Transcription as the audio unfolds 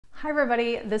Hi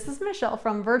everybody, this is Michelle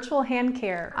from Virtual Hand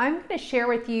Care. I'm going to share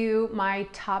with you my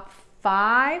top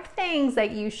 5 things that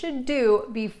you should do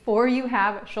before you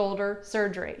have shoulder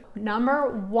surgery.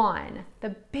 Number 1,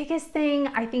 the biggest thing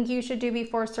I think you should do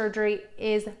before surgery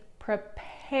is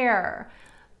prepare.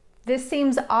 This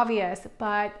seems obvious,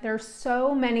 but there's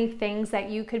so many things that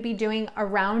you could be doing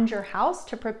around your house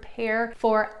to prepare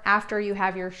for after you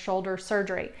have your shoulder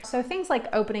surgery. So things like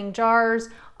opening jars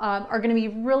are going to be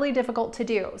really difficult to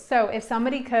do. So if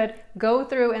somebody could go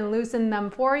through and loosen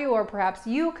them for you, or perhaps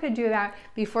you could do that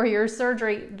before your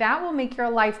surgery, that will make your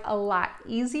life a lot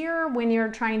easier when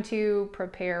you're trying to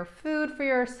prepare food for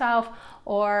yourself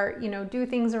or do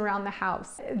things around the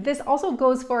house. This also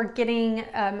goes for getting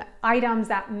items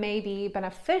that may be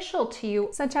beneficial to you,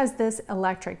 such as this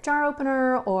electric jar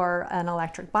opener or an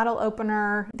electric bottle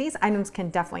opener. These items can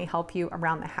definitely help you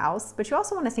around the house, but you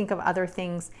also want to think of other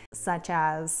things such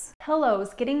as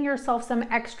pillows, getting yourself some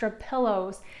extra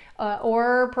pillows,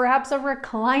 or perhaps a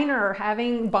recliner,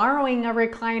 borrowing a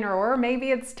recliner, or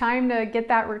maybe it's time to get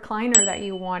that recliner that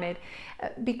you wanted,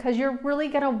 because you're really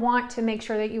going to want to make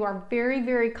sure that you are very,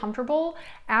 very comfortable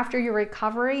after your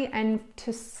recovery and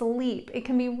to sleep. It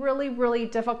can be really, really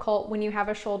difficult when you have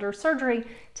a shoulder surgery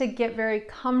to get very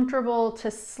comfortable to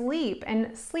sleep,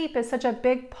 and sleep is such a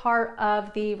big part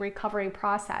of the recovery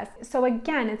process. So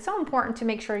again, it's so important to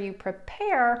make sure you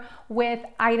prepare with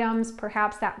items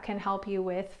perhaps that can help you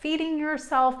with feeding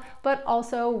yourself, but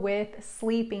also with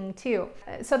sleeping too.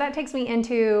 So that takes me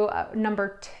into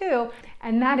number 2,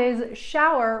 and that is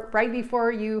shower right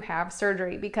before you have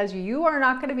surgery, because you are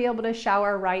not going to be able to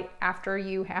shower right after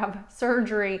you have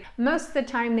surgery. Most of the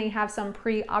time they have some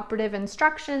pre-operative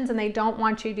instructions and they don't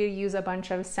want you to use a bunch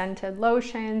of scented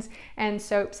lotions and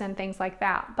soaps and things like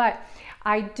that. But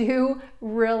I do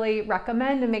really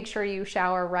recommend to make sure you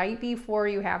shower right before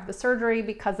you have the surgery,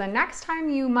 because the next time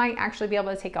you might actually be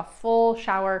able to take a full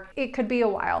shower, it could be a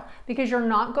while, because you're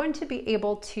not going to be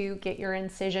able to get your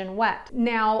incision wet.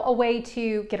 Now, a way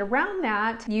to get around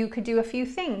that, you could do a few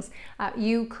things.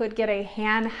 You could get a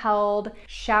handheld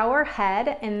shower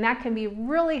head, and that can be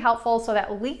really helpful so that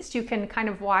at least you can kind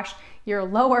of wash your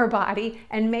lower body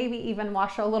and maybe even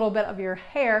wash a little bit of your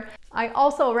hair. I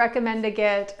also recommend to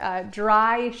get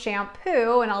dry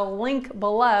shampoo, and I'll link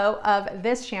below of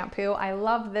this shampoo. I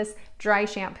love this dry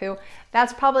shampoo.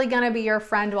 That's probably going to be your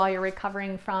friend while you're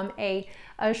recovering from a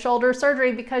shoulder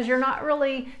surgery, because you're not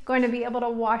really going to be able to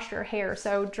wash your hair.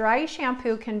 So dry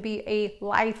shampoo can be a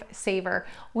lifesaver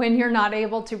when you're not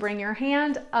able to bring your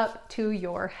hand up to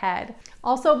your head.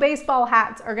 Also, baseball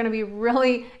hats are going to be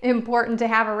really important to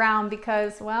have around,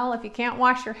 because, well, if you can't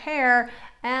wash your hair,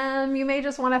 you may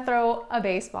just want to throw a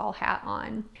baseball hat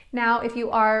on. Now, if you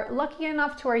are lucky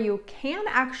enough to where you can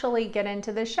actually get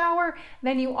into the shower,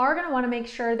 then you are going to want to make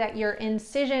sure that your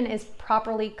incision is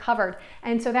properly covered.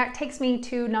 And so that takes me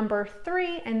to number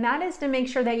 3, and that is to make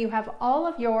sure that you have all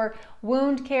of your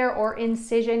wound care or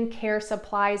incision care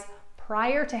supplies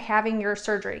prior to having your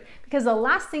surgery, because the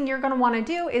last thing you're going to want to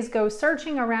do is go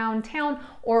searching around town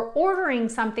or ordering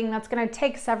something that's going to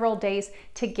take several days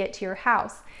to get to your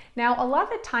house. Now, a lot of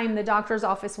the time the doctor's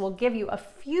office will give you a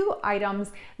few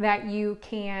items that you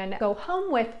can go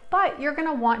home with, but you're going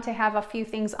to want to have a few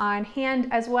things on hand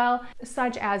as well,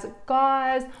 such as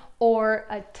gauze or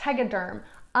a Tegaderm.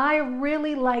 I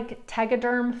really like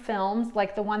Tegaderm films,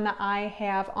 like the one that I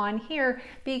have on here,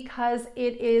 because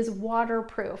it is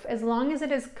waterproof. As long as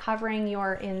it is covering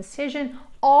your incision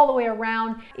all the way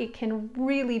around, it can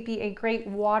really be a great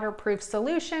waterproof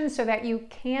solution so that you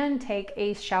can take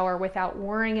a shower without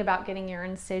worrying about getting your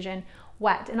incision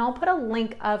wet. And I'll put a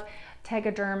link of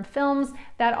Tegaderm films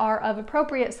that are of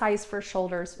appropriate size for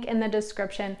shoulders in the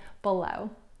description below.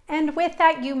 And with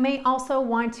that, you may also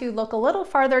want to look a little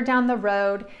farther down the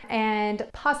road and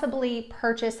possibly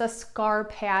purchase a scar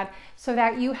pad so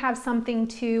that you have something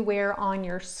to wear on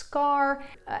your scar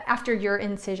after your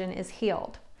incision is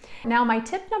healed. Now, my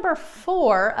tip number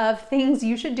 4 of things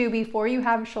you should do before you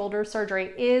have shoulder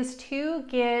surgery is to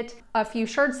get a few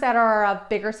shirts that are of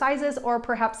bigger sizes, or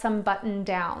perhaps some button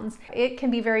downs. It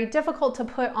can be very difficult to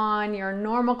put on your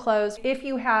normal clothes if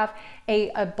you have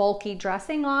a bulky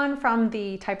dressing on from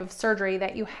the type of surgery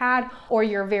that you had, or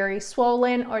you're very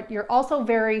swollen, or you're also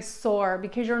very sore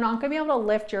because you're not going to be able to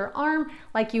lift your arm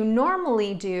like you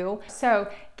normally do. So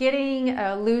getting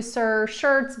looser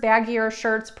shirts, baggier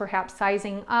shirts, perhaps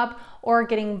sizing up, or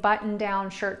getting button down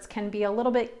shirts can be a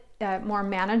little bit more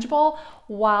manageable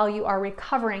while you are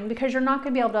recovering, because you're not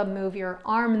going to be able to move your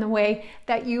arm in the way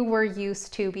that you were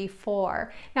used to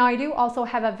before. Now, I do also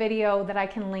have a video that I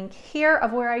can link here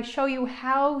of where I show you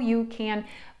how you can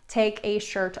take a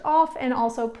shirt off and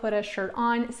also put a shirt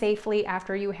on safely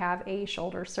after you have a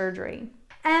shoulder surgery.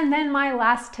 And then my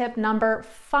last tip, number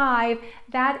 5,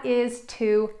 that is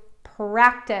to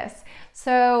practice.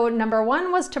 So number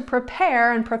 1 was to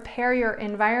prepare your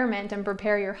environment and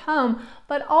prepare your home,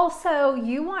 but also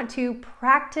you want to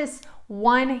practice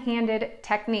one-handed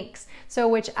techniques. So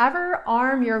whichever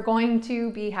arm you're going to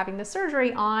be having the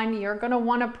surgery on, you're going to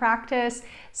want to practice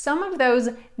some of those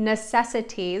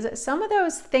necessities, some of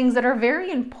those things that are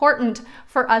very important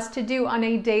for us to do on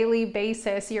a daily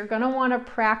basis. You're going to want to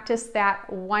practice that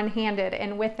one-handed,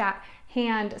 and with that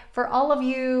hand. For all of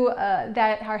you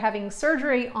that are having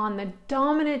surgery on the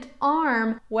dominant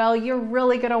arm, well, you're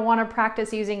really going to want to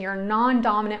practice using your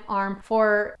non-dominant arm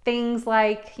for things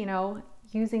like,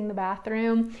 using the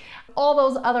bathroom, all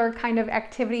those other kind of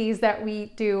activities that we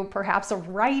do, perhaps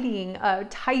writing,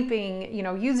 typing,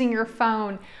 using your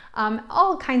phone,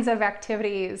 all kinds of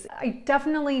activities. I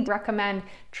definitely recommend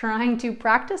trying to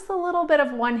practice a little bit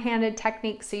of one-handed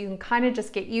technique so you can kind of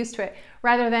just get used to it,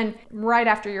 rather than right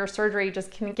after your surgery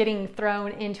just getting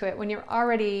thrown into it when you're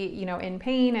already, in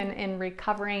pain and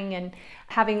recovering and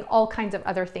having all kinds of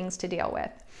other things to deal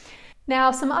with.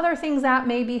 Now, some other things that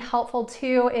may be helpful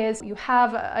too is you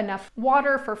have enough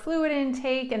water for fluid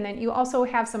intake, and then you also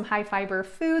have some high fiber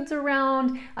foods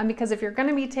around, because if you're going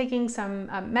to be taking some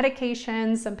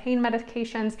medications, some pain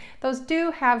medications, those do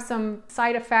have some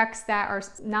side effects that are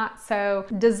not so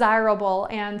desirable,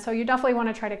 and so you definitely want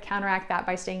to try to counteract that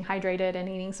by staying hydrated and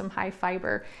eating some high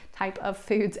fiber type of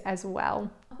foods as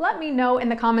well. Let me know in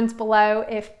the comments below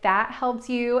if that helps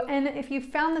you, and if you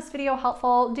found this video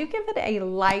helpful, do give it a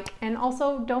like, and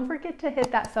also don't forget to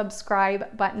hit that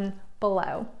subscribe button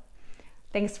below.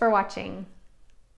 Thanks for watching.